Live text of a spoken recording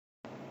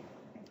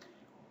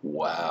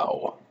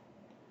Wow,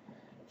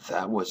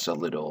 that was a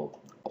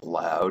little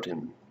loud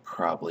and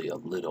probably a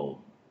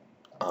little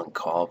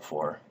uncalled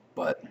for,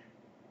 but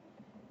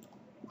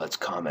let's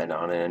comment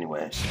on it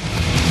anyways.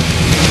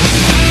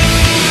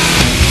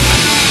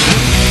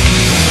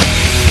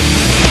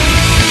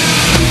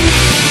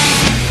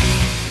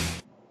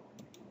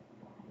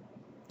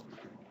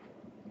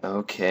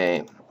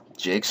 Okay,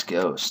 Jake's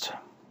Ghost.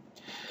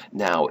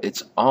 Now,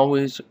 it's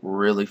always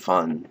really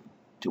fun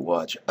to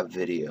watch a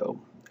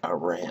video, a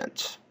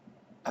rant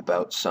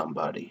about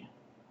somebody.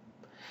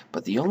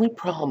 But the only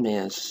problem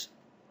is,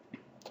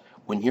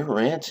 when you're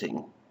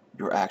ranting,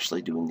 you're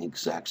actually doing the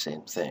exact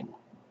same thing.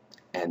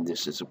 And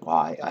this is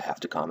why I have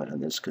to comment on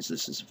this, because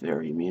this is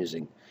very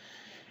amusing.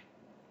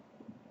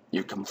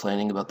 You're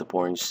complaining about the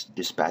boring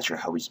dispatcher,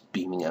 how he's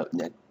beaming out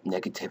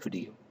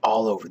negativity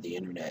all over the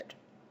internet.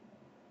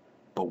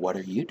 But what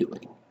are you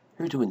doing?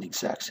 You're doing the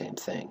exact same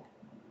thing.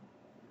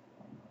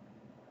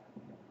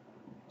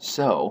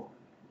 So,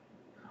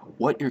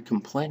 what you're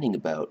complaining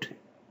about,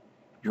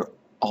 you're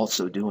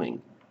also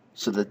doing.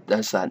 So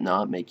does that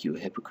not make you a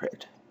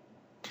hypocrite?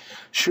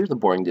 Sure, the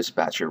boring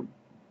dispatcher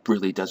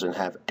really doesn't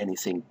have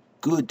anything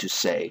good to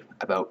say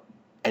about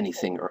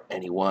anything or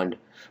anyone,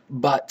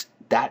 but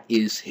that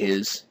is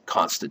his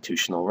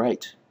constitutional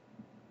right.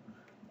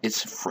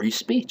 It's free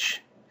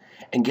speech.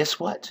 And guess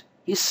what?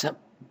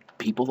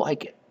 People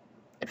like it.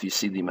 If you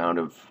see the amount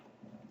of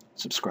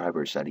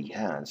subscribers that he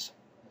has.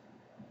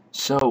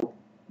 So,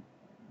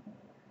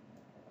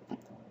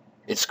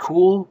 it's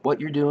cool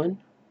what you're doing.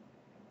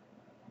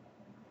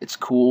 It's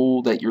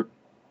cool that you're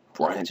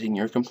ranting,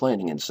 you're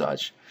complaining and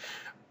such,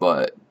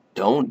 but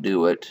don't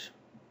do it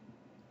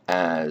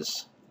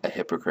as a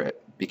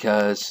hypocrite,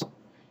 because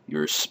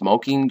you're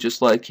smoking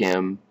just like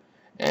him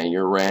and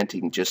you're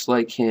ranting just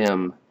like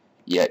him,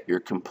 yet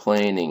you're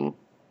complaining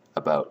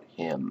about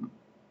him.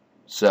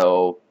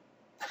 So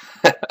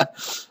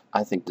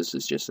I think this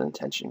is just an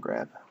attention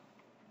grab.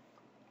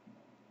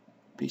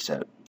 Peace out.